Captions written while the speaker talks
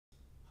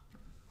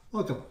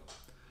Welcome.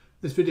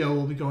 This video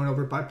will be going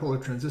over bipolar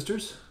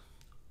transistors.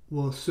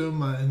 We'll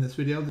assume in this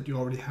video that you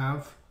already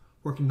have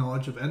working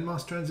knowledge of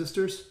NMOS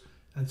transistors,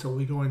 and so we'll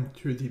be going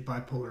through the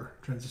bipolar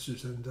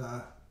transistors and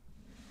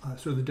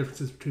sort of the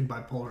differences between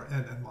bipolar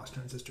and NMOS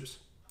transistors.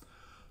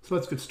 So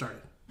let's get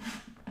started.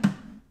 So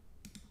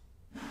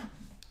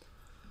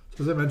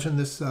as I mentioned,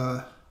 this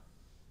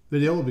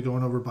video will be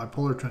going over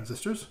bipolar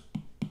transistors.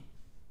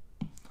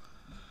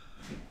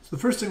 So the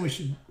first thing we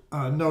should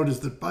note is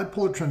that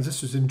bipolar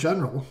transistors in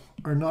general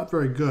are not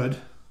very good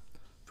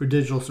for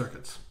digital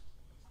circuits.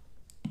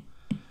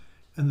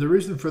 And the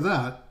reason for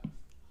that,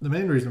 the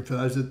main reason for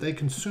that, is that they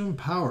consume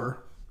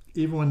power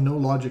even when no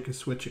logic is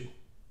switching.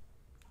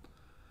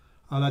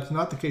 That's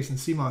not the case in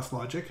CMOS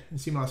logic. In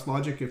CMOS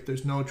logic, if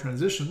there's no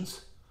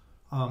transitions,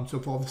 so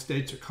if all the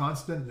states are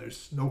constant,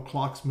 there's no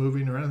clocks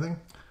moving or anything,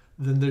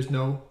 then there's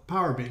no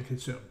power being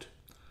consumed.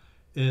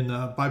 In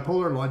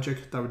bipolar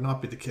logic, that would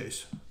not be the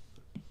case.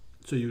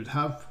 So you would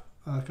have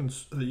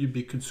you'd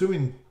be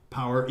consuming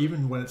power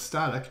even when it's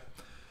static,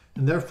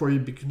 and therefore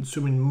you'd be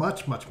consuming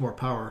much more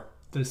power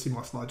than a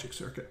CMOS logic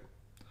circuit.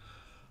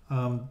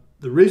 The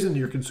reason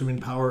you're consuming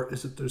power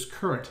is that there's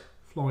current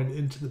flowing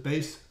into the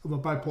base of a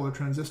bipolar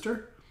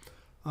transistor,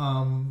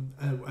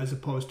 as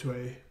opposed to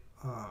a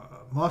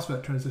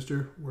MOSFET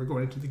transistor, where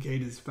going into the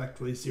gate is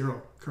effectively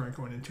zero current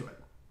going into it.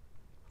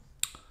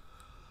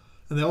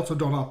 And they also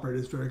don't operate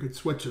as very good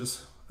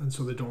switches, and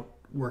so they don't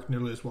work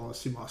nearly as well as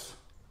CMOS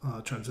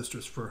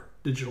transistors for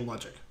digital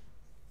logic.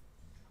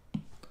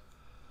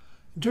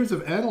 In terms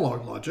of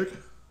analog logic,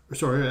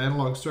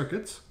 analog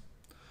circuits,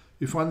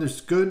 you find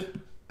there's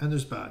good and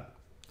there's bad.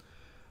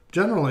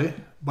 Generally,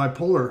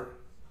 bipolar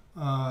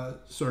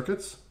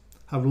circuits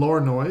have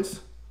lower noise,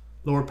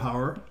 lower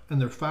power,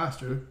 and they're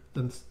faster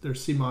than their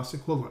CMOS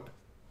equivalent.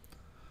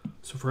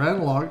 So for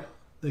analog,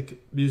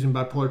 using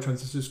bipolar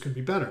transistors could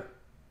be better.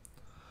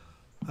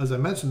 As I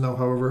mentioned though,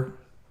 however,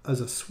 as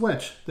a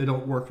switch, they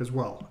don't work as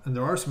well. And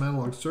there are some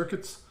analog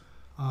circuits,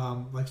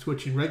 like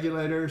switching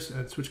regulators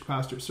and switch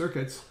capacitor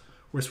circuits,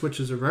 where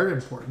switches are very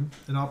important,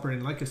 and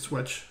operating like a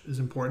switch is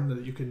important,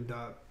 that you can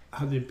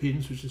have the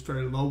impedance, which is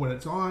very low when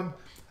it's on,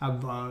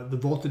 have the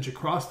voltage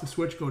across the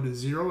switch go to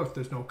zero if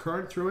there's no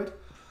current through it.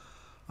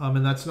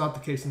 And that's not the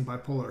case in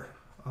bipolar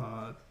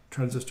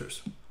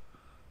transistors.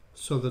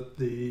 So that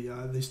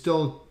they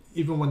still,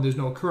 even when there's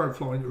no current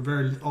flowing,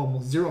 or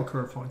almost zero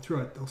current flowing through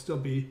it, there'll still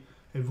be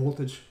a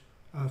voltage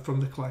from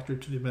the collector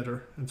to the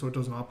emitter, and so it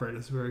doesn't operate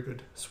as a very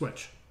good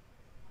switch.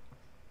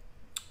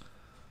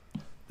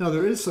 Now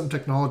there is some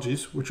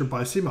technologies which are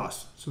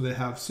BiCMOS. So they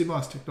have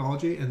CMOS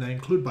technology and they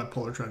include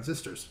bipolar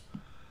transistors.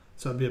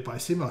 So that'd be a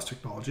BiCMOS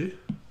technology.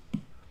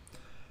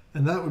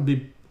 And that would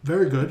be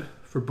very good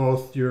for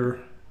both your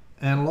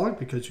analog,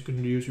 because you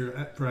can use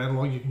for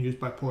analog you can use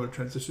bipolar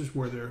transistors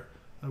where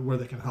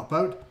they can help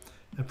out.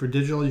 And for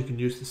digital you can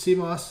use the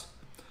CMOS.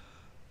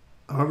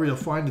 However, you'll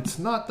find it's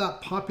not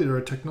that popular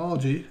a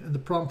technology, and the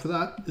problem for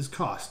that is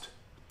cost.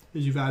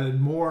 Is you've added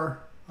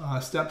more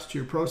steps to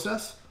your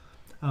process.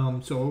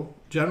 So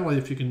generally,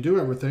 if you can do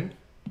everything,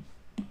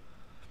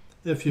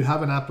 if you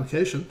have an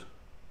application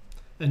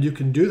and you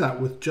can do that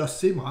with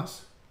just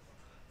CMOS,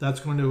 that's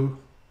going to,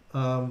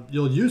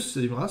 you'll use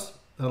CMOS,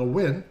 that'll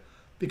win,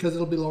 because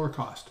it'll be lower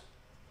cost.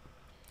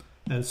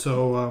 And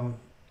so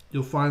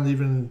you'll find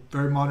even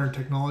very modern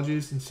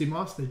technologies in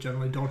CMOS, they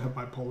generally don't have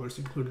bipolars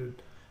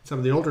included. Some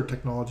of the older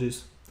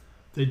technologies,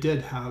 they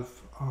did have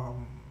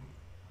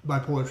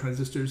bipolar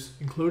transistors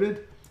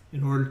included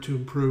in order to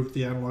improve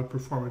the analog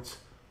performance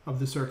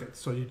of the circuit.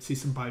 So you'd see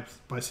some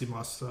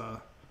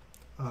BiCMOS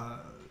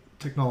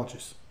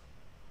technologies.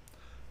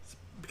 It's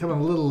becoming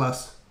a little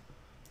less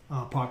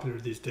popular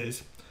these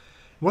days.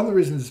 One of the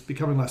reasons it's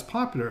becoming less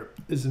popular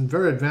is in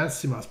very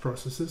advanced CMOS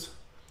processes.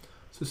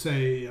 So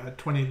say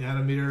 20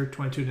 nanometer,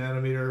 22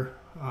 nanometer,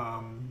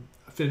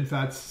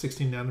 FinFETs,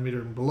 16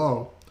 nanometer and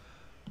below.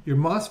 Your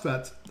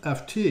MOSFET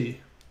FT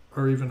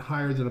are even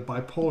higher than a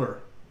bipolar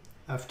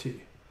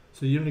FT. So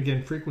the unit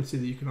gain frequency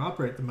that you can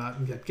operate them at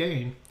and get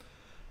gain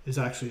is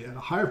actually at a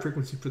higher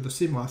frequency for the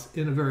CMOS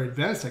in a very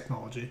advanced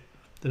technology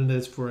than it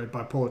is for a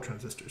bipolar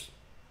transistors.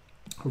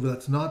 However,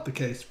 that's not the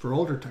case for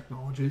older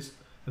technologies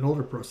and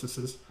older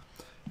processes,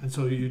 and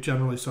so you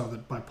generally saw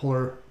that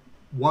bipolar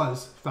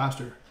was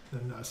faster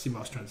than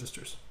CMOS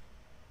transistors.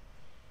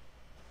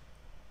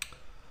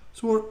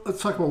 So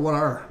let's talk about what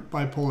are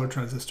bipolar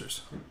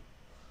transistors.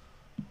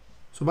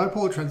 So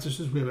bipolar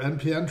transistors, we have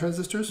NPN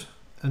transistors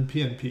and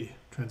PNP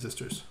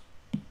transistors.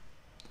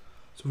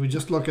 So if we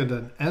just look at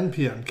an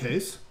NPN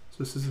case, so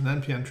this is an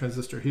NPN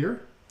transistor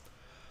here.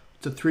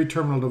 It's a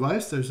 3-terminal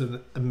device. There's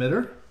an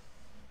emitter,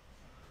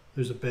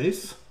 there's a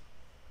base,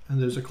 and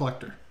there's a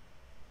collector.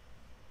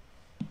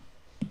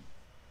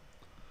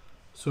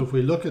 So if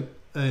we look at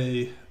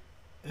a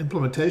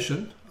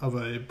implementation of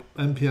a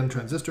NPN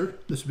transistor,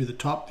 this would be the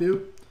top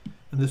view,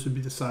 and this would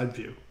be the side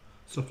view.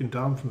 So looking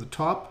down from the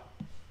top,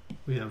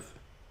 we have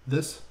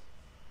this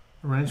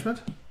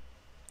arrangement,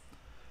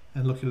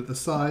 and looking at the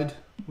side,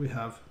 we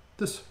have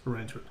this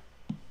arrangement.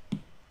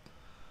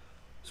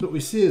 So what we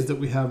see is that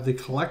we have the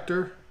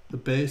collector the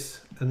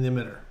base, and the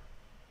emitter.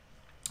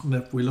 And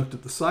if we looked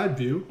at the side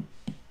view,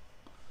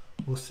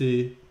 we'll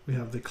see we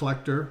have the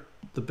collector,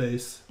 the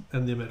base,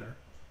 and the emitter.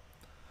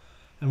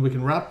 And we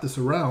can wrap this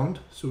around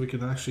so we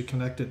can actually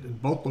connect it in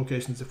both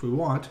locations if we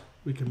want.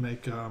 We can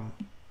make a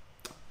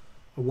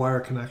wire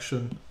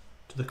connection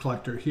to the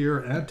collector here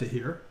and to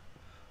here.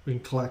 We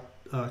can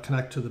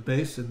connect to the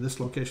base in this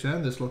location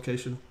and the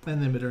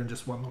emitter in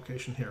just one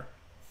location here.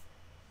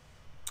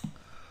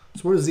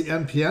 So where does the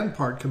NPN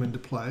part come into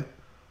play?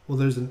 Well,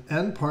 there's an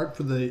N part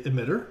for the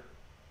emitter,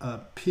 a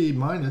P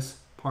minus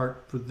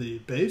part for the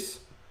base,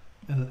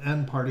 and an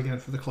N part again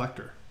for the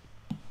collector.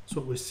 So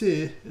what we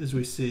see is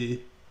we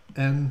see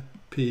NPN,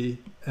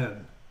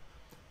 and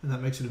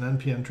that makes it an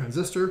NPN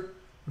transistor.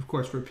 Of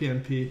course, for a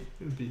PNP, it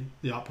would be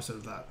the opposite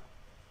of that.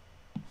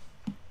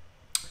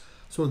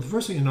 So the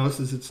first thing you notice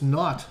is it's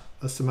not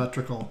a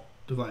symmetrical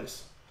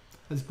device.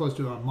 As opposed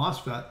to a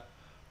MOSFET,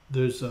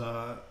 there's in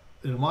a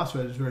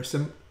MOSFET, there's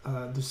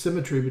the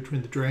symmetry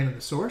between the drain and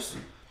the source.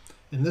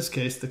 In this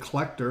case, the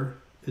collector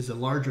is a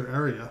larger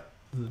area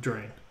than the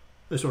drain.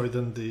 What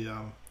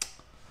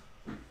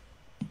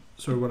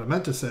I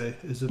meant to say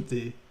is that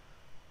the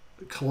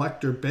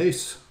collector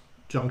base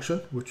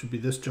junction, which would be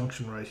this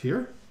junction right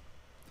here,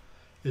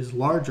 is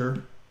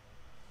larger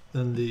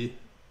than the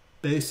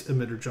base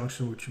emitter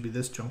junction, which would be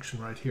this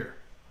junction right here.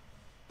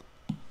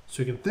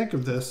 So you can think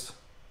of this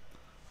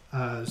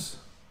as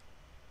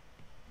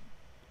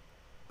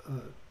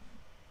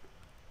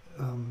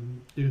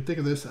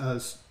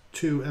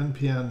two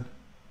NPN,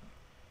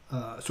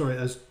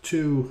 as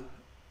two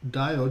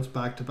diodes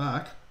back to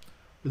back,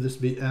 where this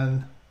would be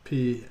N,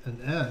 P,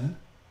 and N.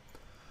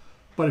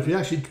 But if you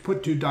actually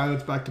put two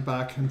diodes back to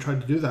back and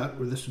tried to do that,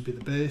 where this would be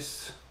the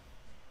base,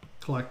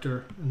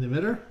 collector, and the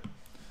emitter,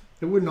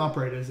 it wouldn't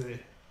operate as a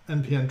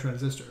NPN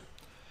transistor.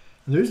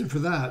 And the reason for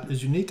that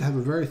is you need to have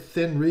a very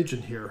thin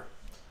region here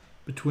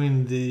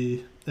between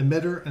the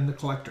emitter and the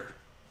collector.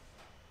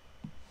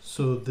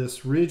 So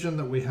this region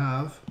that we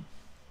have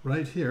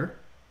right here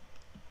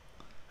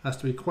has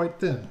to be quite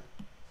thin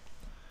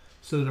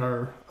so that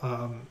our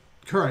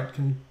current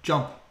can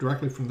jump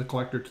directly from the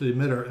collector to the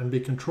emitter and be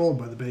controlled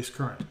by the base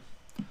current.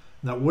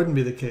 And that wouldn't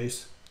be the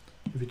case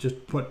if you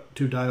just put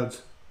two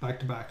diodes back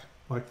to back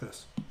like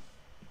this.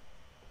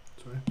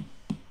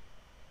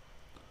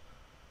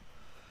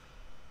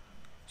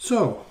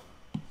 So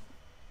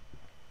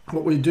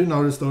what we do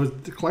notice though is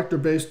the collector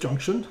base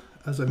junction,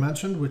 as I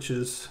mentioned, which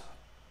is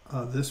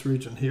this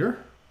region here,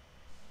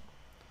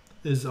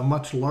 is a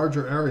much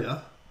larger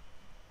area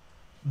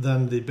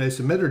than the base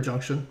emitter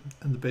junction,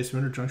 and the base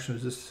emitter junction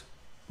is this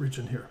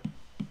region here.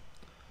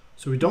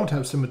 So we don't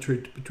have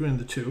symmetry between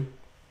the two,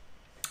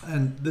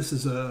 and this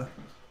is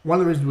one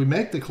of the reasons we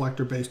make the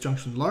collector base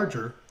junction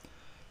larger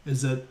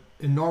is that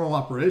in normal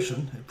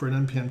operation for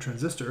an NPN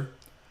transistor,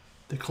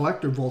 the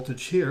collector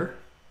voltage here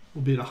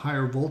will be at a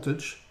higher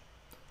voltage,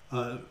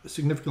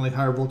 significantly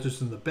higher voltage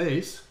than the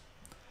base,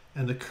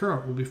 and the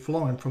current will be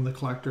flowing from the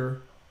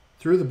collector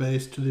through the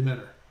base to the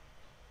emitter.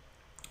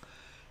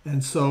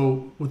 And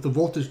so with the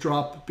voltage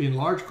drop being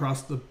large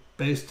across the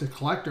base to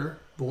collector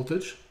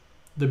voltage,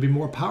 there'd be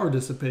more power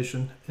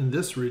dissipation in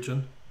this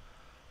region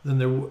than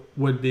there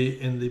would be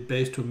in the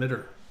base to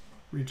emitter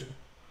region.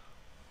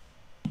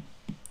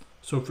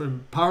 So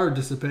from power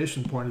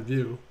dissipation point of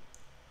view,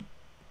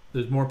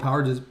 there's more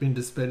power being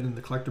dissipated in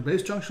the collector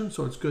base junction,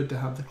 so it's good to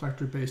have the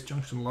collector base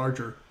junction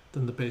larger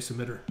than the base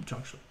emitter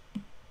junction.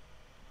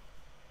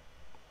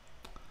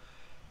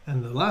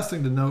 And the last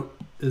thing to note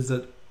is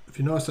that if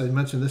you notice I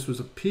mentioned this was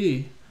a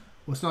P,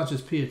 well it's not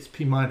just P, it's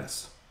P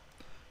minus.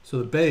 So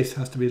the base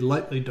has to be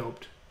lightly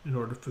doped in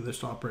order for this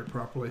to operate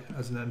properly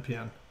as an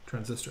NPN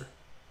transistor.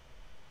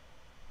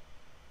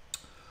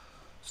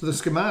 So the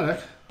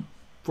schematic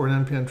for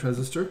an NPN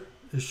transistor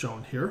is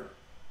shown here,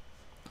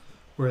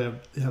 where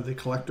you have the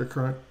collector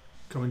current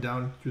coming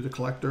down through the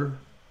collector,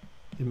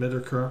 the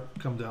emitter current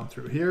come down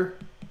through here,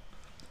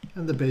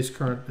 and the base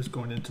current is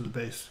going into the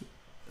base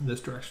in this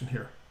direction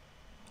here.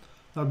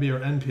 That would be our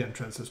NPN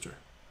transistor.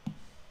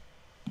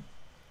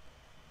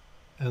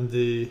 And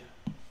the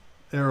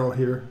arrow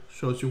here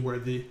shows you where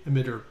the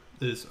emitter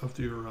is of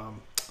your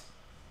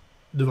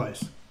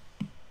device.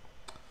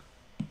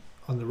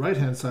 On the right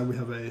hand side we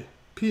have a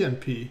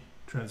PNP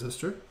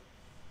transistor.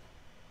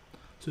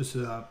 So this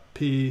is a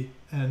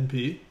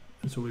PNP,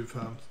 and so we've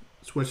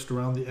switched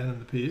around the N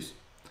and the P's.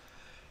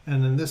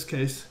 And in this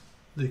case,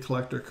 the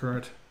collector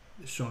current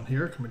is shown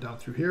here, coming down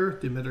through here,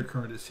 the emitter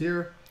current is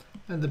here,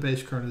 and the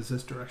base current is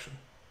this direction.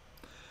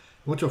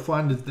 And what you'll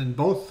find is in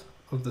both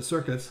of the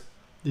circuits,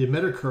 the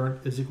emitter current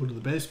is equal to the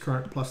base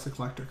current plus the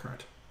collector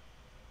current.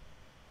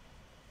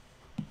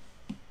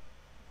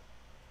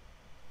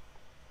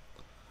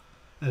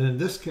 And in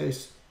this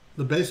case,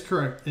 the base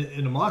current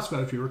in a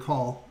MOSFET, if you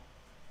recall,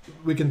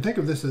 we can think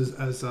of this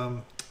as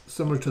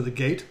similar to the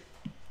gate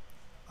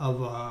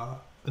of,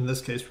 in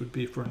this case would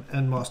be for an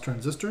NMOS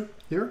transistor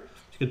here.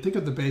 You can think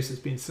of the base as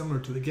being similar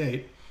to the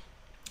gate,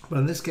 but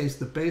in this case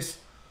the base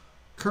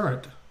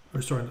current,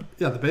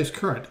 the base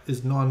current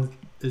is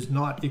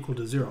not equal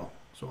to 0.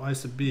 So I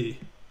sub B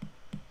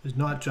is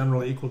not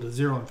generally equal to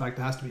 0. In fact,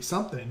 it has to be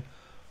something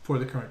for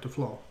the current to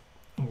flow.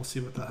 And we'll see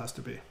what that has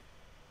to be.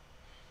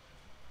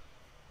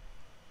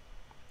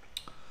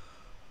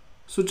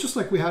 So just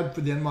like we had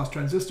for the NMOS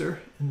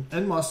transistor, in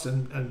NMOS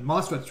and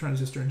MOSFET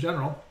transistor in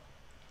general,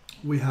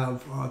 we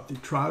have the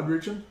triode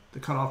region, the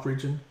cutoff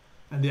region,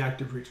 and the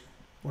active region,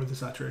 or the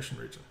saturation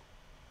region.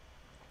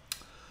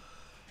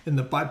 In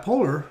the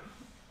bipolar,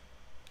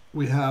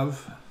 we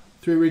have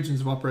 3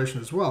 regions of operation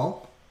as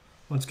well.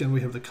 Once again,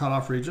 we have the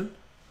cutoff region,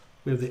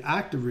 we have the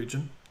active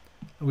region,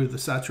 and we have the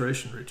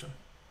saturation region.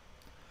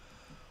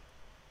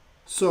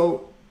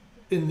 So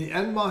in the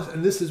NMOS,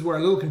 and this is where a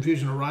little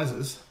confusion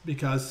arises,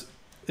 because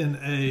in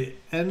a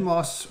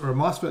NMOS or a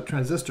MOSFET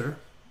transistor,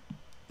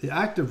 the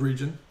active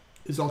region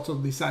is also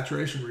the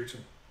saturation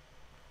region.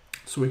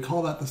 So we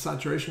call that the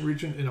saturation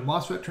region in a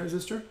MOSFET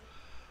transistor,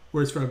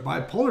 whereas for a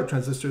bipolar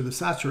transistor, the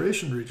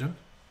saturation region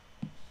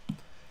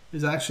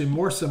is actually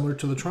more similar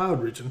to the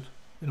triode region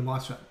in a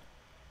MOSFET.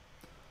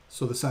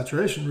 So the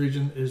saturation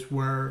region is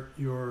where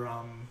you're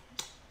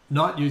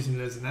not using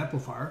it as an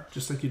amplifier,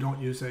 just like you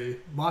don't use a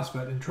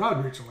MOSFET in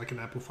triode region like an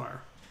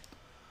amplifier.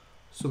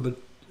 So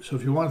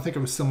if you want to think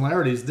of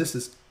similarities, this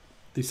is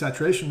the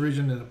saturation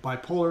region in a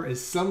bipolar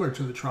is similar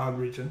to the triode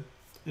region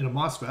in a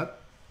MOSFET.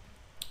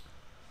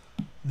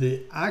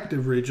 The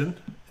active region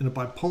in a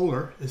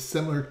bipolar is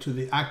similar to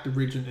the active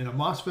region in a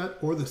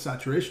MOSFET or the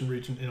saturation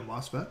region in a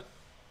MOSFET.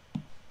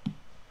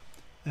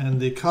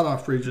 And the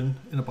cutoff region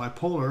in a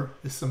bipolar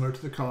is similar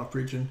to the cutoff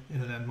region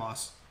in an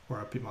NMOS or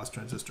a PMOS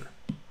transistor.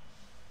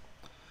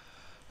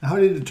 Now, how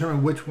do you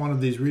determine which one of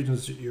these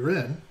regions that you're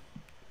in?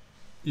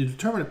 You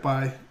determine it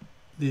by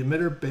the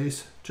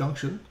emitter-base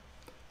junction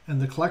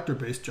and the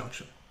collector-base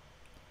junction,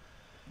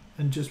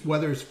 and just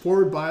whether it's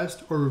forward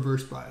biased or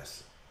reverse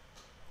biased.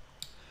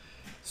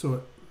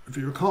 So if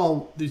you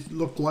recall, these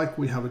look like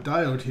we have a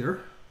diode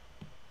here.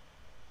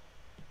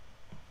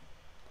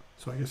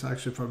 So I guess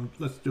actually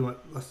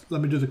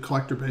let me do the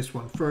collector base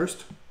one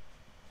first.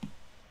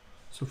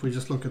 So if we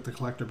just look at the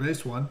collector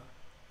base one,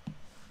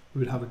 we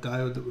would have a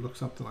diode that would look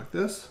something like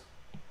this,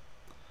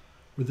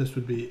 where this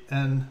would be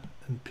N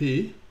and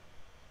P,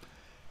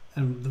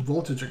 and the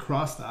voltage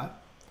across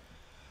that.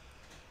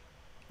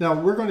 Now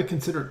we're going to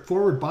consider it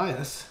forward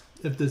bias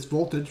if this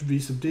voltage V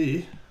sub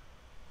D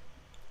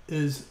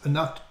is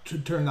enough to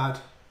turn that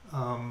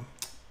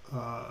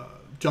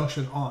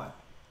junction on.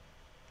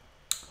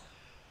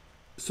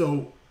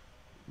 So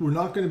we're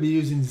not going to be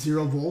using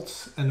 0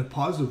 volts and a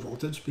positive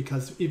voltage,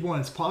 because even when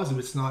it's positive,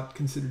 it's not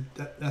considered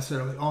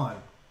necessarily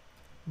on.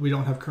 We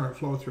don't have current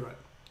flow through it.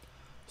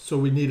 So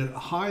we need a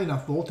high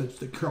enough voltage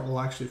that current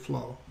will actually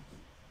flow.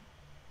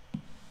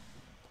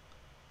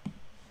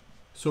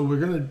 So we're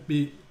going to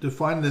be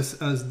define this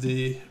as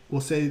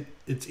we'll say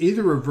it's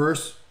either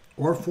reverse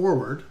or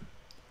forward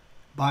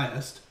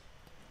biased.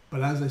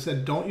 But as I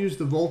said, don't use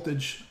the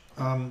voltage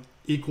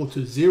equal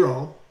to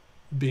 0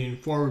 being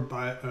forward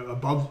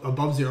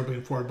above 0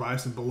 being forward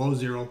bias and below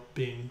 0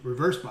 being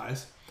reverse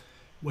bias.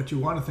 What you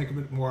want to think of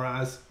it more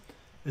as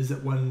is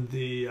that when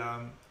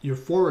you're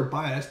forward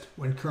biased,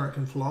 when current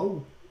can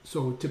flow,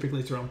 so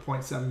typically it's around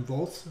 0.7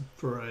 volts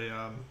for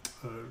a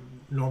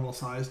normal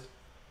sized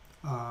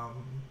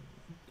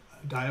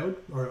diode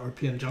or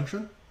PN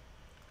junction,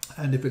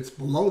 and if it's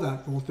below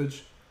that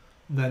voltage,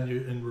 then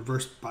you're in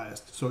reverse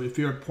biased. So if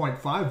you're at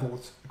 0.5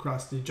 volts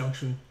across the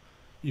junction,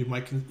 you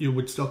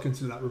would still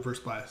consider that reverse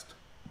biased.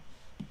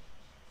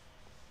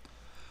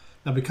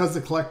 Now, because the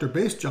collector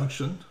base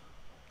junction,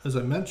 as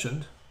I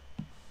mentioned,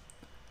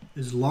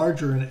 is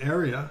larger in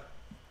area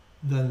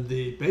than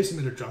the base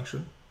emitter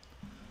junction,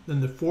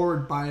 then the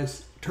forward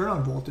bias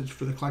turn-on voltage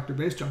for the collector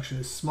base junction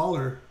is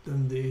smaller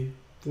than the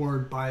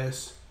forward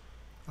bias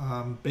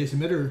base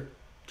emitter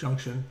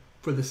junction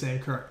for the same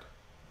current.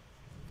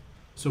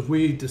 So if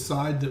we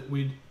decide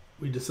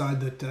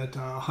that at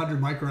 100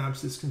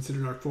 microamps is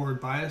considered our forward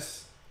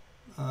bias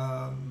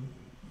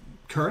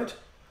current,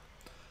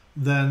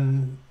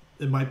 then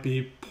it might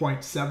be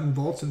 0.7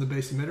 volts in the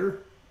base emitter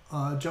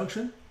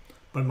junction,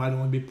 but it might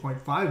only be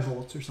 0.5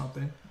 volts or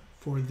something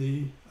for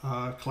the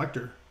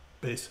collector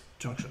base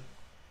junction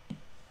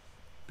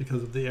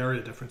because of the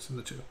area difference in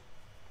the two.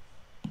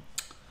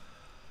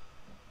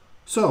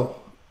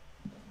 So,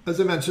 as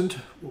I mentioned,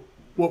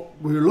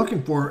 what we're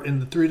looking for in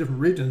the 3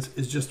 different regions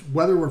is just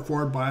whether we're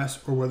forward biased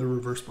or whether we're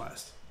reverse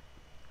biased.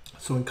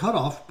 So in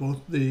cutoff, both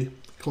the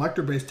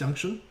collector base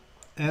junction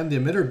and the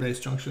emitter base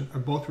junction are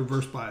both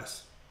reverse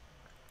biased.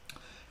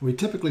 We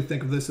typically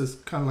think of this as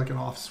kind of like an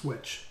off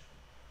switch.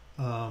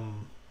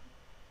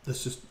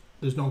 There's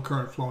no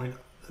current flowing.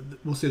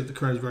 We'll see that the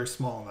current is very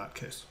small in that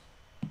case.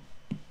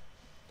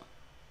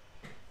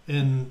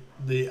 In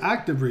the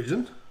active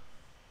region,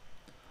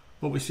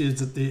 what we see is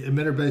that the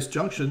emitter base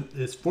junction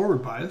is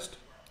forward biased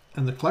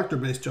and the collector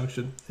base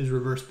junction is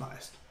reverse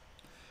biased.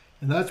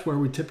 And that's where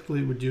we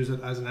typically would use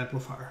it as an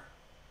amplifier.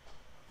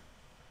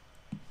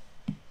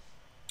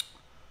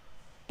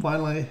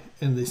 Finally,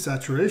 in the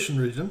saturation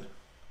region,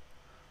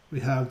 we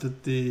have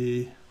that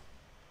the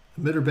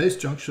emitter base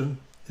junction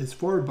is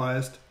forward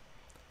biased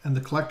and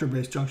the collector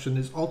base junction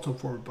is also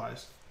forward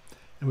biased.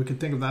 And we can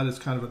think of that as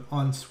kind of an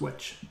on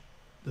switch,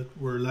 that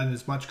we're letting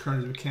as much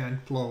current as we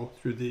can flow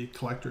through the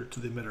collector to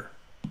the emitter.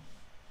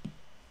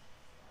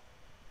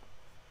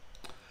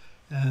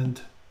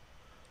 And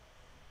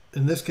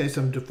in this case,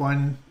 I'm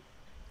defining,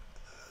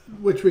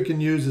 which we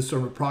can use as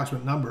sort of an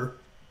approximate number,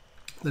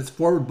 that's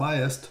forward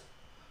biased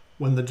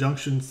when the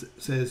junction,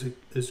 say,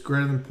 is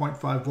greater than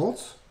 0.5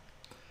 volts,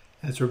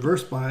 and it's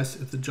reverse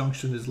biased if the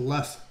junction is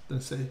less than,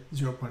 say,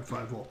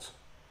 0.5 volts.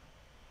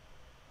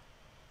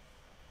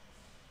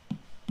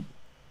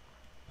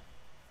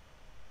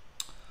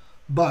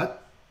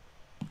 But,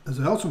 as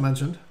I also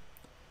mentioned,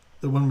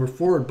 that when we're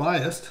forward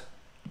biased,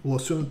 we'll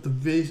assume that the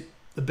base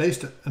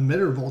to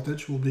emitter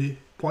voltage will be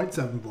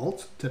 0.7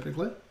 volts,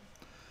 typically,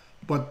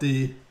 but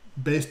the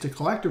base to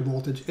collector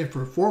voltage, if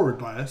we're forward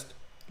biased,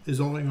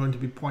 is only going to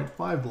be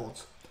 0.5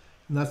 volts,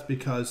 and that's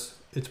because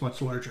it's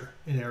much larger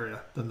in area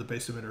than the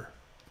base emitter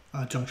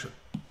junction.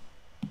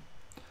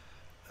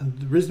 And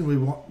the reason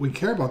we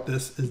care about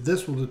this is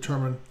this will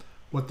determine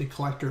what the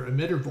collector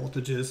emitter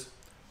voltage is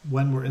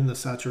when we're in the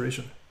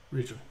saturation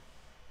region,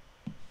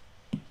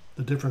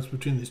 the difference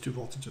between these two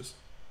voltages.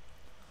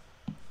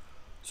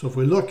 So if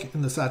we look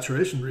in the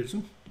saturation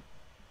region,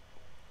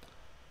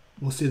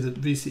 we'll see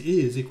that VCE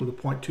is equal to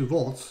 0.2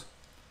 volts,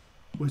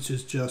 which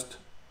is just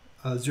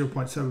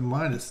 0.7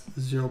 minus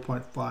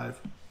 0.5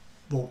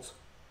 volts.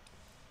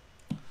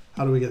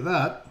 How do we get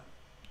that?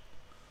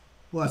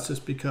 Well, that's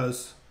just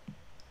because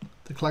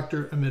the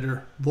collector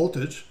emitter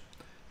voltage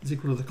is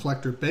equal to the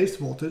collector base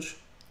voltage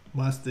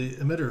minus the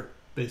emitter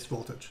base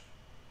voltage.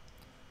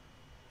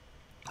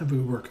 If we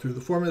work through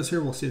the formulas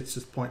here, we'll see it's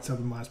just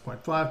 0.7 minus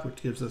 0.5,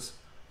 which gives us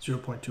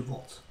 0.2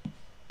 volts.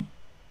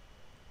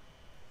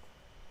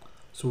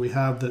 So we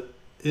have that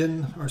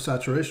in our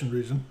saturation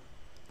region,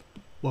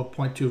 well,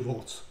 0.2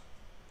 volts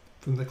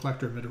from the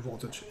collector emitter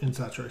voltage in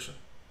saturation.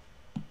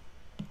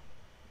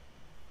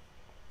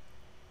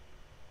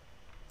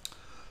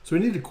 So we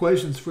need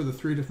equations for the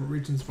three different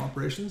regions of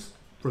operations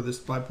for this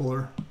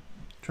bipolar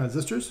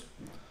transistors.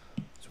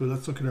 So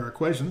let's look at our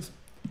equations.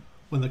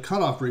 When the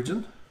cutoff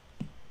region,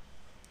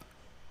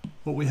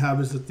 what we have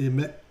is that the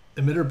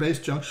emitter base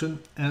junction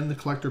and the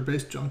collector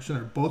base junction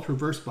are both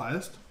reverse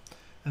biased.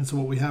 And so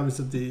what we have is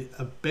that the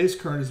base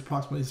current is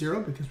approximately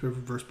 0 because we have a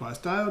reverse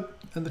biased diode,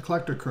 and the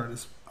collector current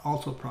is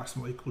also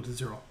approximately equal to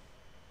 0.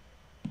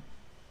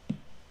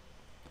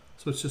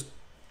 So it's just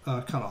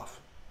cut off.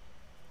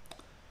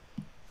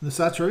 In the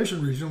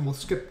saturation region, we'll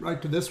skip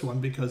right to this one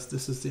because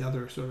this is the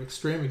other sort of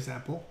extreme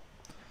example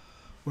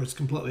where it's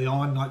completely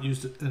on, not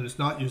used, and it's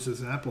not used as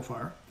an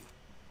amplifier.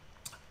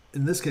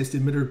 In this case, the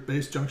emitter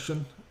base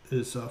junction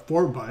is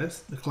forward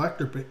biased. The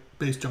collector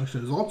base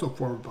junction is also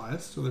forward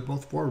biased, so they're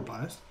both forward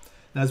biased.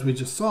 And as we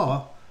just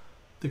saw,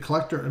 the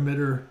collector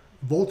emitter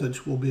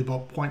voltage will be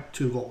about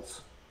 0.2 volts.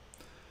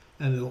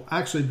 And it'll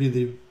actually be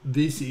the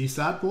VCE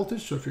sat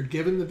voltage. So if you're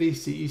given the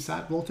VCE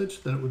sat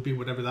voltage, then it would be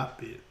whatever that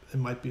be. It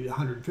might be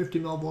 150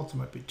 millivolts, it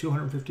might be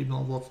 250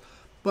 millivolts,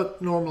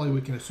 but normally we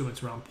can assume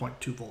it's around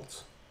 0.2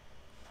 volts.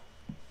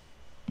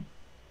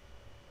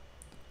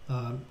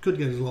 Could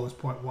get as low as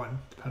 0.1,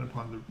 depending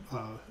upon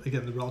the,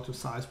 again, the relative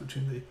size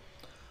between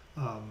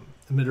the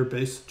emitter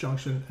base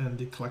junction and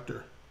the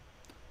collector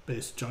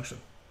base junction.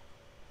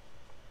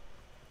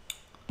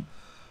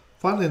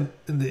 Finally,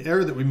 in the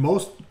area that we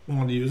most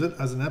want to use it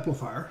as an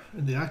amplifier,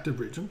 in the active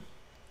region,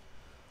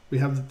 we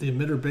have that the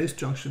emitter base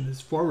junction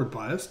is forward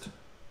biased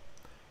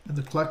and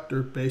the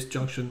collector base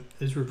junction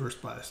is reverse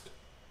biased.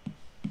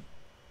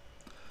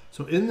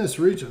 So in this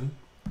region,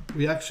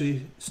 we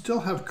actually still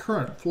have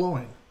current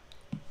flowing.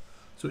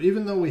 So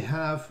even though we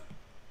have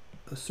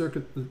a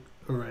circuit,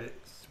 or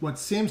what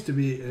seems to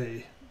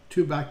be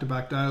two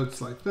back-to-back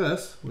diodes like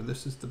this, where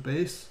this is the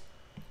base,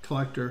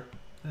 collector,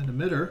 and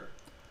emitter,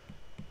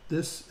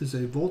 this is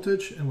a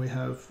voltage, and we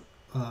have,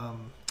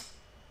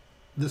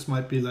 this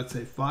might be, let's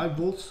say, 5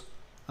 volts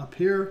up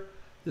here.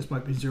 This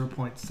might be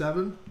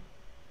 0.7.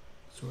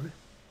 Sorry.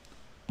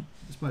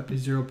 This might be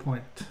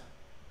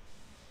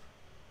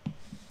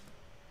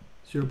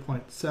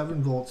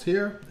 0.7 volts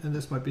here, and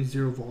this might be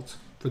 0 volts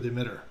for the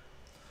emitter.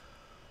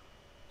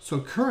 So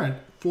current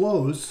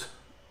flows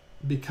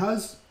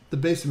because the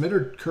base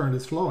emitter current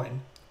is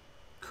flowing.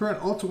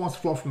 Current also wants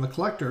to flow from the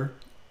collector,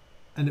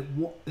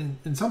 and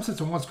in some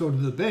sense it wants to go to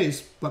the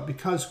base, but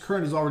because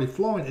current is already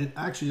flowing, it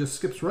actually just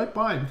skips right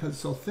by because it's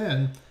so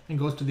thin and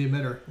goes to the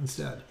emitter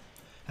instead.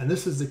 And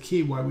this is the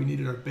key why we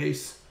needed our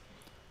base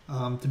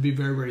to be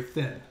very, very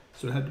thin.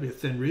 So it had to be a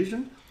thin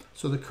region,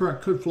 so the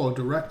current could flow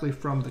directly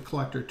from the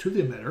collector to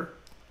the emitter,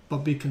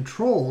 but be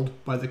controlled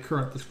by the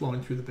current that's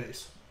flowing through the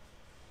base.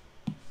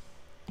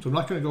 So I'm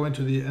not going to go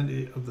into the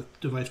end of the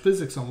device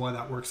physics on why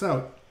that works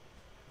out,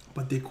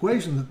 but the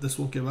equation that this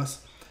will give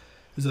us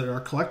is that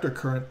our collector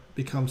current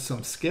becomes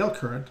some scale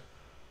current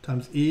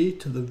times E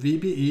to the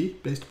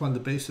VBE based upon the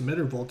base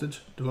emitter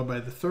voltage divided by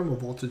the thermal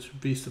voltage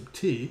V sub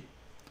T.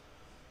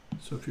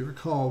 So if you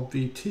recall,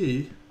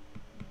 VT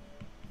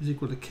is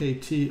equal to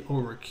KT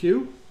over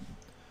Q,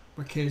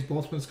 where K is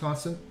Boltzmann's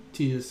constant,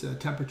 T is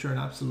temperature in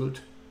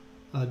absolute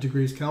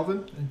degrees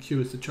Kelvin, and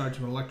Q is the charge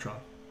of an electron.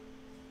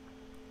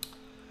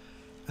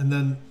 And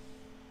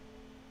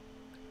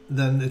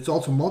then it's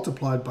also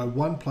multiplied by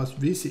 1 plus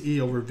VCE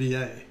over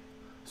VA.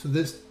 So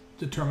this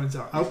determines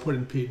our output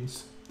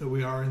impedance that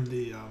we are in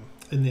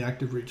the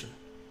active region.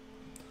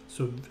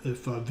 So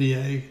if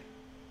VA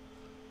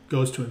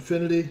goes to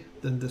infinity,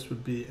 then this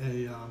would be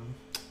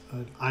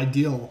an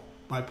ideal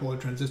bipolar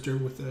transistor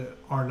with a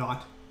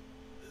R0,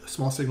 a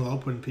small signal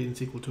output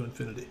impedance equal to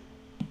infinity.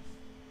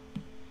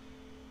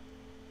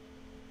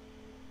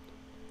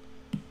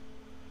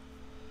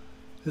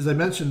 As I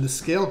mentioned, the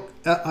scale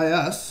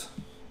IS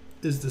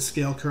is the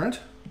scale current,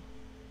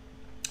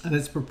 and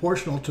it's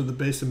proportional to the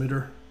base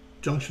emitter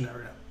junction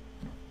area.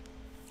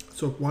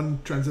 So if one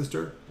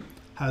transistor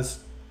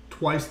has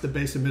twice the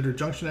base emitter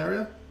junction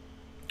area,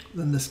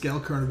 then the scale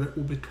current of it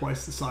will be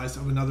twice the size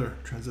of another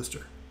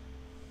transistor.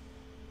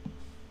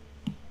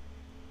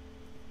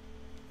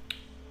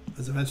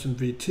 As I mentioned,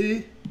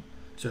 VT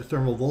is our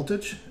thermal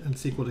voltage, and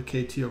it's equal to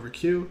KT over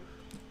Q,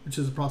 which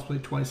is approximately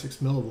 26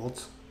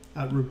 millivolts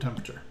at room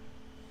temperature.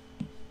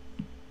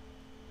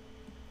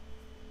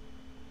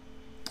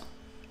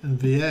 And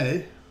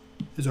VA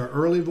is our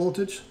early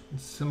voltage,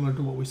 similar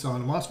to what we saw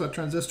in a MOSFET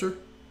transistor,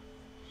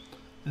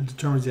 and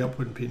determines the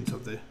output impedance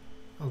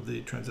of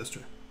the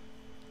transistor.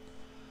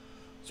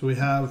 So we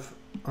have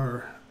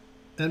our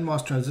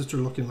NMOS transistor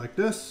looking like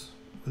this.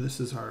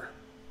 This is our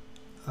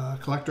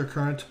collector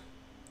current,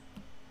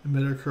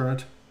 emitter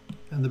current,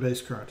 and the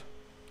base current.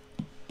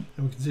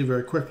 And we can see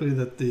very quickly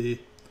that the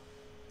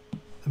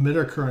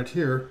emitter current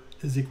here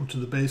is equal to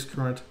the base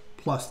current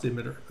plus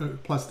the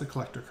plus the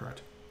collector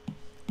current.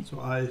 So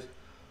I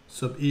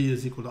sub E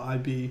is equal to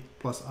IB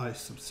plus I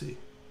sub C.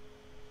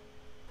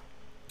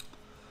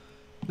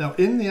 Now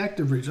in the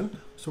active region,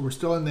 so we're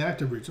still in the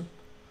active region,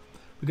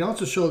 we can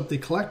also show that the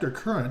collector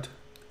current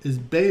is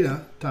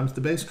beta times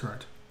the base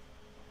current,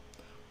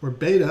 where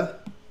beta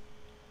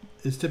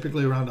is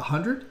typically around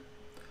 100,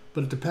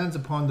 but it depends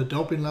upon the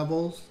doping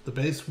levels, the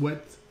base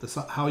width,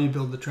 how you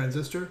build the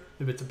transistor.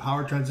 If it's a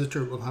power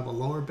transistor, it will have a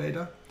lower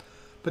beta,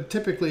 but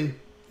typically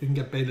you can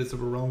get betas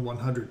of around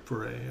 100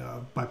 for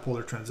a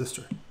bipolar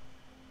transistor.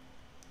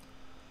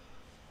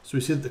 So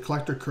we see that the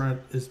collector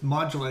current is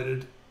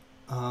modulated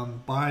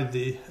by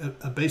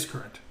a base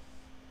current.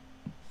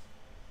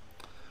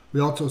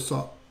 We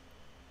also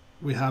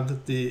have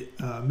that the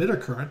emitter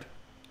current,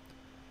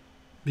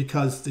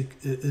 because it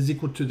is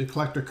equal to the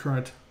collector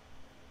current,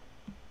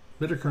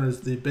 emitter current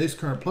is the base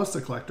current plus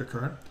the collector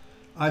current.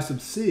 I sub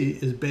C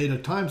is beta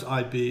times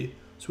IB,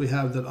 so we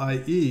have that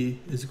IE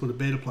is equal to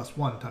beta plus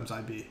 1 times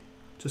IB.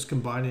 Just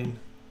combining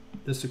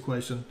this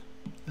equation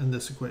and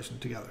this equation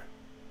together.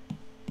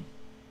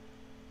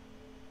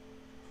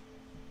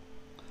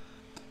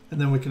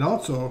 And then we can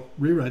also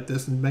rewrite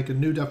this and make a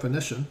new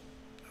definition.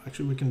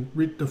 Actually, we can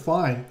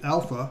redefine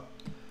alpha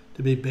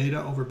to be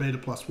beta over beta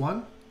plus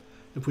 1.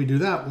 If we do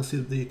that, we'll see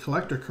that the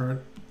collector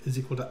current is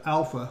equal to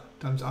alpha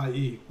times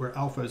IE, where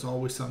alpha is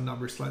always some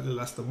number slightly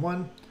less than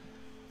 1.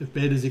 If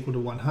beta is equal to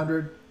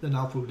 100, then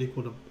alpha would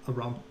equal to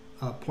around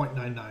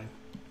 0.99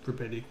 for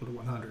beta equal to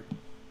 100.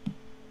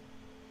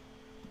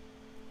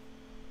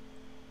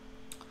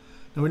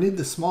 Now we need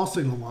the small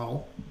signal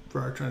model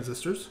for our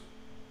transistors.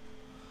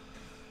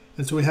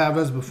 And so we have,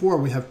 as before,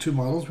 we have two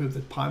models. We have the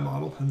pi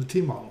model and the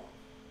T model.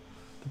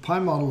 The pi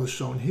model is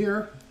shown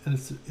here, and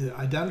it's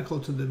identical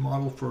to the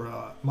model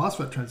for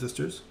MOSFET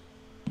transistors.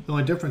 The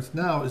only difference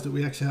now is that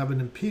we actually have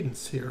an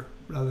impedance here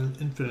rather than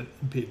infinite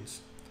impedance.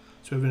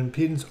 So we have an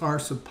impedance R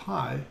sub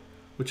pi,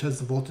 which has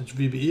the voltage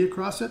VBE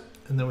across it,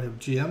 and then we have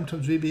GM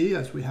times VBE,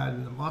 as we had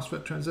in the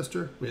MOSFET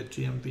transistor. We had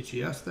GM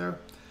VGS there,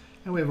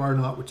 and we have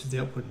R0, which is the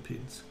output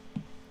impedance.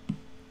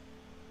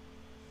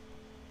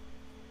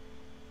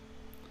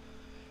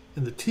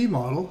 In the T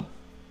model,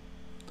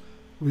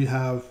 we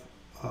have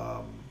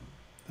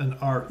an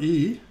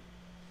RE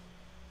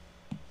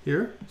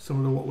here,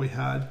 similar to what we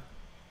had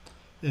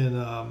in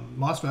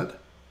MOSFET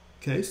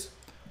case.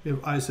 We have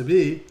I sub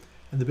E,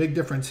 and the big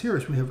difference here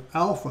is we have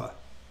alpha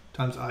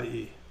times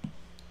IE.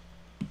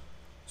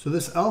 So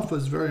this alpha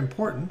is very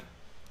important,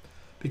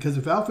 because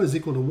if alpha is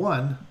equal to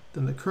 1,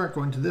 then the current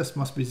going to this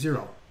must be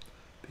 0,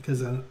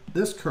 because then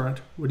this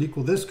current would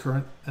equal this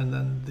current, and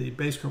then the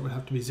base current would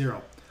have to be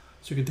 0.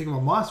 So you can think of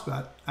a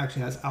MOSFET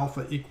actually has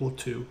alpha equal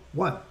to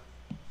 1.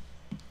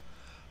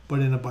 But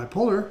in a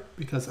bipolar,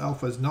 because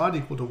alpha is not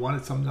equal to 1,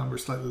 it's some number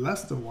slightly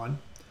less than 1,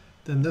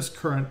 then this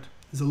current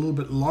is a little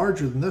bit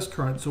larger than this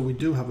current, so we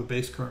do have a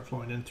base current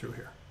flowing in through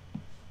here.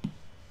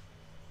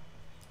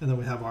 And then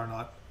we have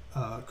R0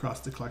 across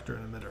the collector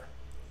and emitter.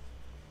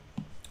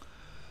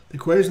 The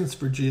equations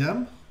for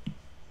GM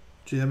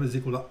is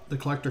equal to the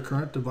collector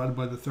current divided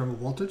by the thermal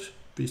voltage,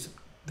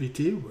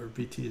 VT, where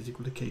VT is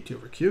equal to KT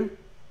over Q.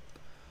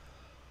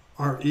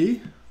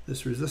 RE,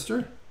 this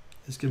resistor,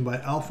 is given by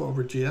alpha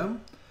over GM,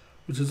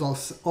 which is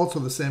also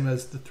the same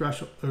as the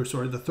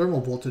the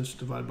thermal voltage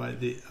divided by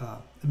the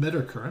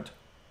emitter current.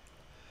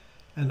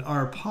 And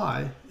R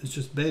pi is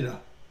just beta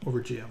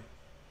over GM.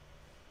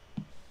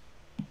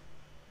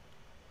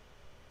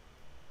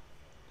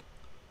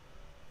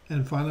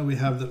 And finally, we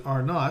have that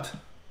R naught,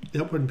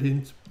 the output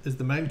impedance, is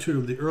the magnitude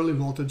of the early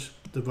voltage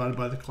divided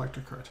by the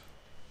collector current.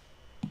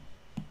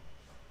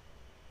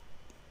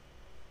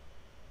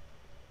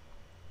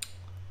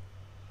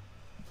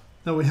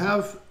 Now we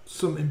have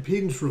some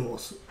impedance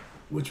rules,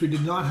 which we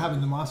did not have in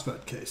the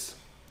MOSFET case.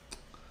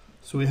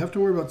 So we have to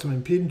worry about some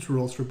impedance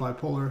rules for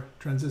bipolar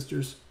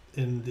transistors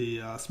in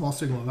the small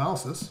signal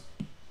analysis.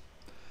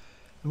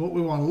 And what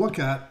we want to look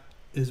at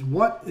is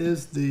what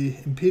is the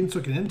impedance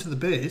looking into the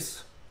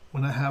base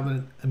when I have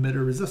an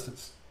emitter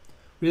resistance.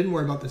 We didn't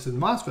worry about this in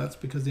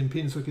MOSFETs because the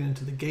impedance looking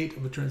into the gate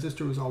of a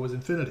transistor was always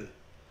infinity.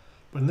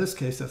 But in this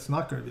case, that's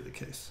not going to be the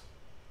case.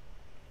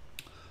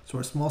 So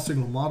our small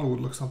signal model would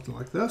look something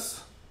like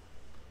this.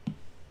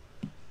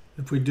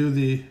 If we do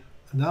the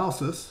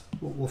analysis,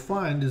 what we'll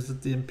find is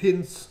that the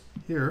impedance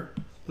here,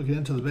 looking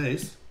into the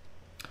base,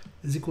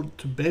 is equal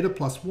to beta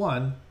plus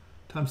 1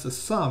 times the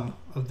sum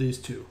of these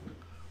two,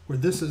 where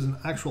this is an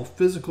actual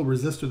physical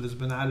resistor that's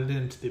been added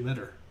into the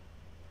emitter.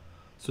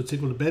 So it's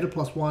equal to beta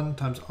plus 1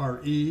 times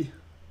RE,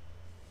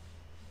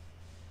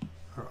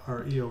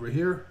 or RE over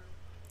here,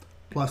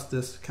 plus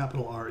this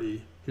capital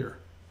RE here.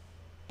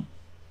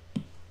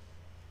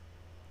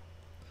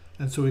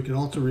 And so we can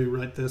also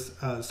rewrite this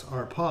as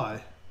R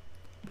pi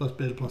plus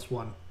beta plus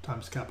 1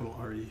 times capital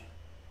RE,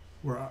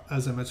 where,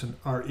 as I mentioned,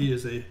 RE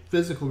is a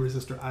physical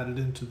resistor added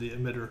into the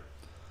emitter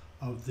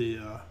of the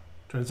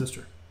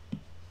transistor.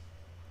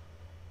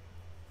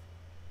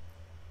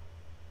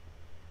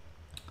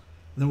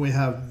 Then we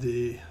have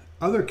the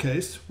other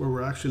case where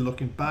we're actually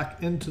looking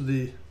back into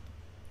the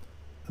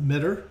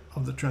emitter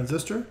of the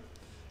transistor,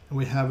 and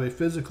we have a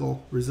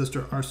physical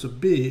resistor R sub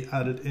B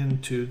added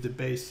into the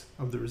base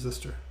of the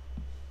resistor.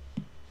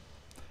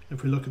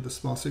 If we look at the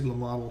small signal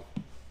model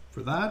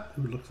for that,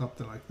 it would look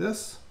something like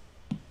this.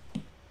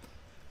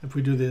 If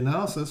we do the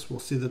analysis, we'll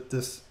see that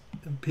this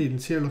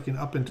impedance here looking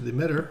up into the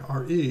emitter,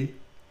 RE,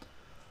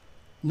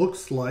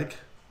 looks like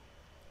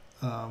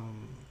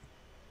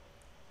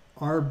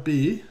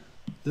RB,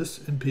 this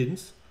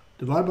impedance,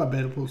 divided by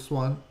beta plus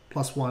 1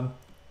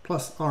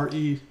 plus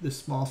RE, this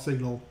small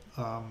signal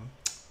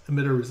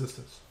emitter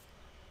resistance.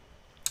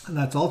 And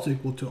that's also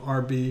equal to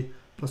RB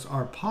plus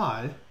R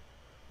pi,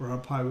 where R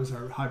pi was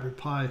our hybrid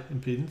pi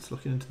impedance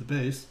looking into the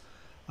base,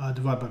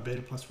 divided by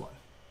beta plus 1.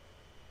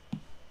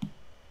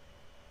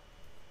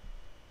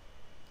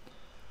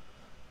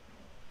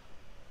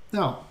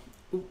 Now,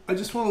 I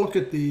just want to look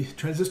at the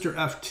transistor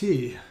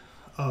FT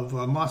of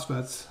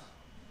MOSFETs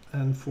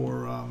and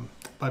for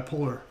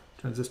bipolar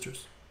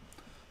transistors.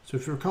 So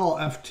if you recall,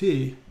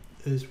 FT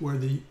is where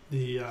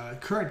the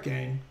current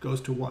gain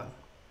goes to 1.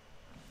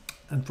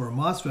 And for a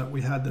MOSFET,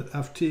 we had that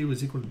FT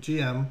was equal to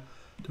GM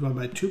divided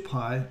by 2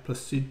 pi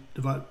plus C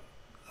divided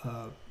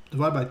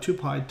by 2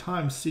 pi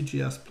times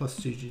CGS plus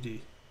CGD.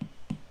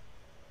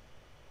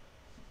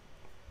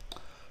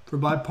 For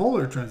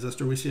bipolar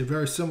transistor, we see a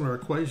very similar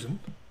equation.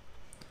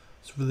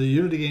 So for the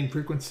unity gain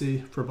frequency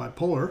for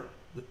bipolar,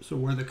 so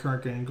where the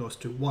current gain goes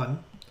to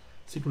 1,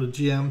 it's equal to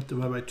GM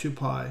divided by 2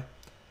 pi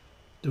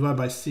divided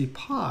by C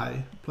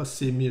pi plus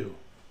C mu.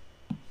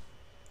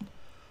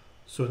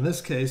 So in this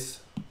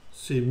case,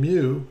 C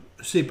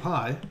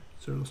pi,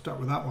 so we'll start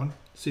with that one.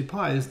 C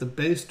pi is the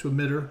base to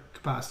emitter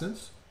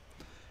capacitance,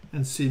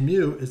 and C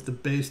mu is the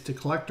base to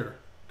collector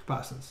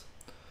capacitance.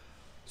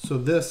 So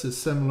this is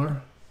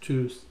similar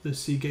to the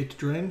C gate to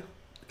drain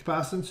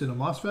capacitance in a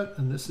MOSFET,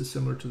 and this is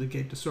similar to the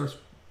gate to source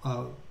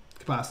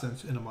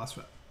capacitance in a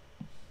MOSFET.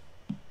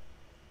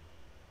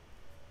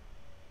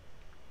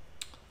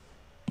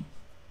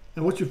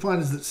 And what you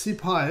find is that C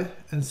pi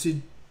and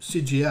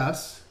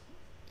CGS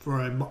for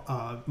a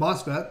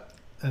MOSFET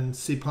and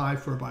C pi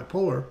for a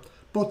bipolar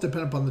both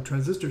depend upon the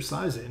transistor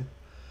sizing,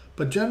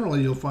 but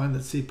generally you'll find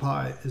that C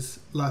pi is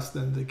less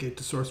than the gate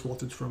to source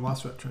voltage for a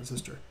MOSFET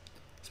transistor,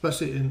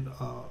 especially in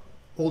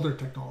older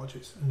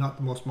technologies and not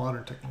the most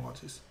modern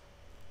technologies.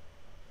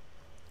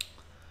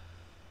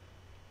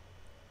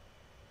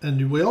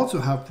 And we also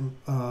have,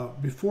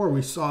 before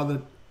we saw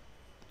that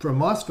for a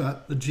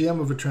MOSFET, the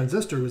GM of a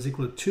transistor was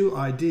equal to 2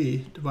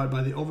 ID divided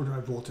by the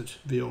overdrive voltage,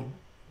 V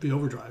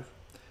overdrive.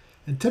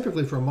 And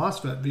typically for a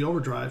MOSFET, V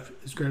overdrive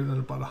is greater than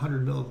about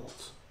 100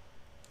 millivolts.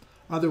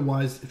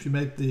 Otherwise, if you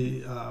make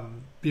the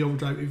V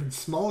overdrive even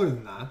smaller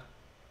than that,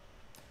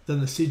 then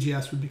the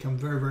CGS would become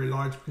very, very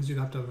large because you'd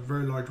have to have a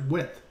very large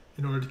width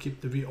in order to keep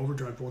the V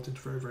overdrive voltage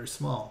very, very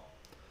small.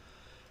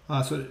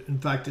 So in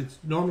fact, it's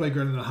normally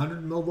greater than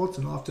 100 millivolts,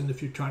 and often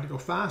if you're trying to go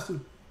fast, the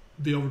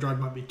V overdrive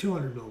might be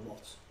 200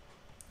 millivolts.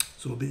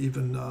 So it'll be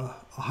even a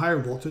higher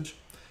voltage.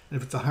 And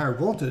if it's a higher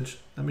voltage,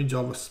 that means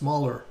you'll have a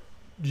smaller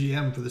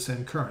GM for the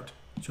same current.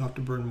 So you'll have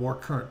to burn more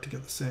current to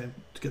get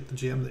the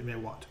GM that you may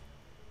want.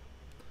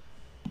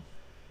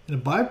 In a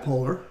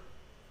bipolar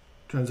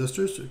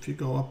transistors, if you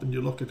go up and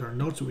you look at our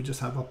notes that we just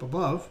have up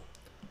above,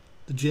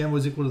 the GM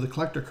was equal to the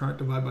collector current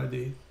divided by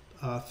the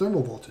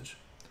thermal voltage.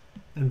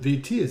 And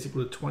VT is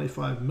equal to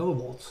 25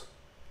 millivolts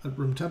at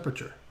room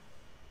temperature.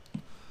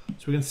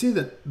 So we can see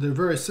that they're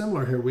very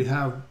similar here. We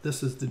have,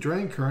 this is the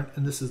drain current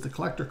and this is the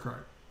collector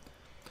current.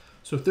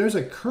 So if there's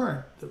a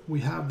current that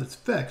we have that's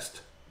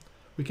fixed,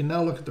 we can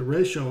now look at the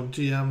ratio of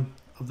GM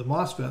of the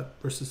MOSFET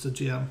versus the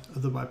GM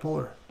of the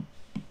bipolar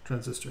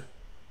transistor.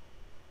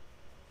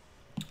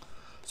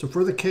 So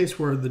for the case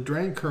where the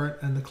drain current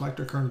and the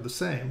collector current are the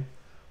same,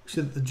 we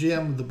see that the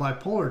GM of the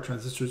bipolar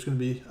transistor is going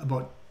to be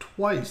about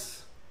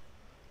twice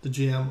the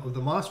GM of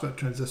the MOSFET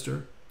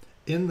transistor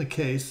in the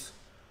case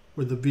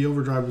where the V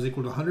overdrive was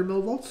equal to 100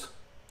 millivolts.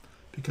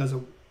 Because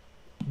of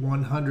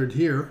 100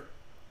 here,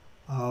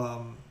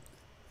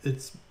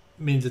 it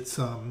means it's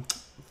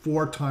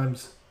 4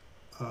 times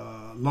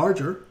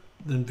larger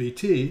than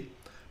VT,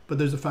 but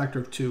there's a factor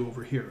of 2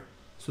 over here.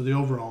 So the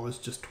overall is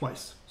just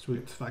twice. So we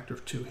get the factor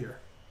of 2 here.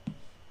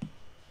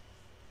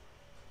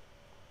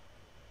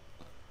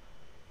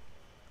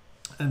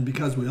 And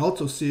because we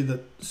also see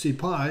that C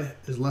pi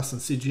is less than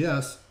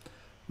CGS,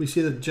 we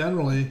see that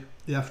generally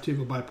the FT of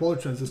a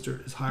bipolar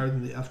transistor is higher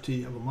than the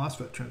FT of a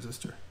MOSFET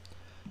transistor.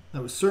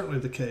 That was certainly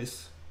the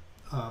case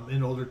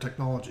in older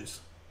technologies.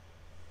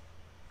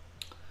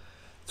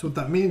 So what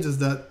that means is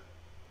that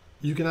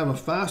you can have a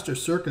faster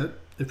circuit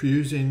if you're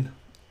using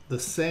the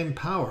same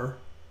power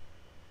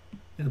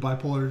in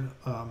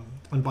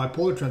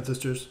bipolar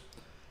transistors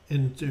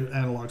into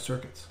analog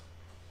circuits.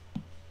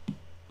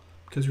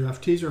 Because your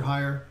FTs are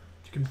higher,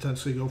 you can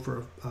potentially go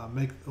for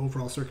make the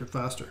overall circuit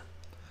faster.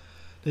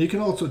 Now you can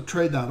also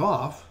trade that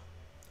off,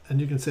 and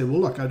you can say, well,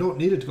 look, I don't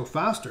need it to go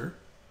faster.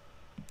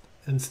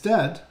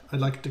 Instead, I'd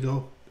like it to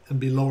go and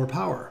be lower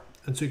power.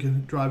 And so you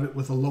can drive it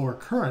with a lower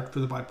current for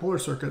the bipolar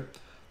circuit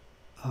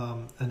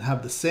and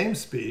have the same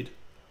speed,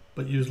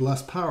 but use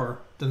less power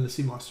than the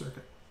CMOS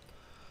circuit.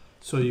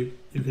 So you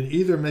can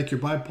either make your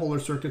bipolar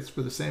circuits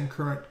for the same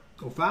current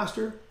go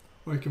faster,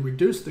 or you can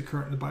reduce the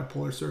current in the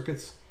bipolar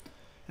circuits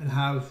and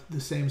have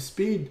the same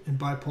speed in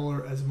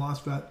bipolar as a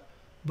MOSFET,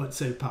 but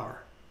save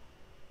power.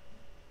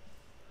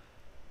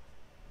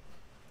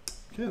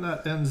 Okay, and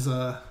that ends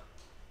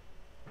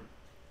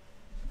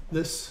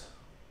this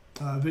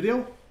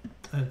video,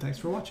 and thanks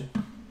for watching.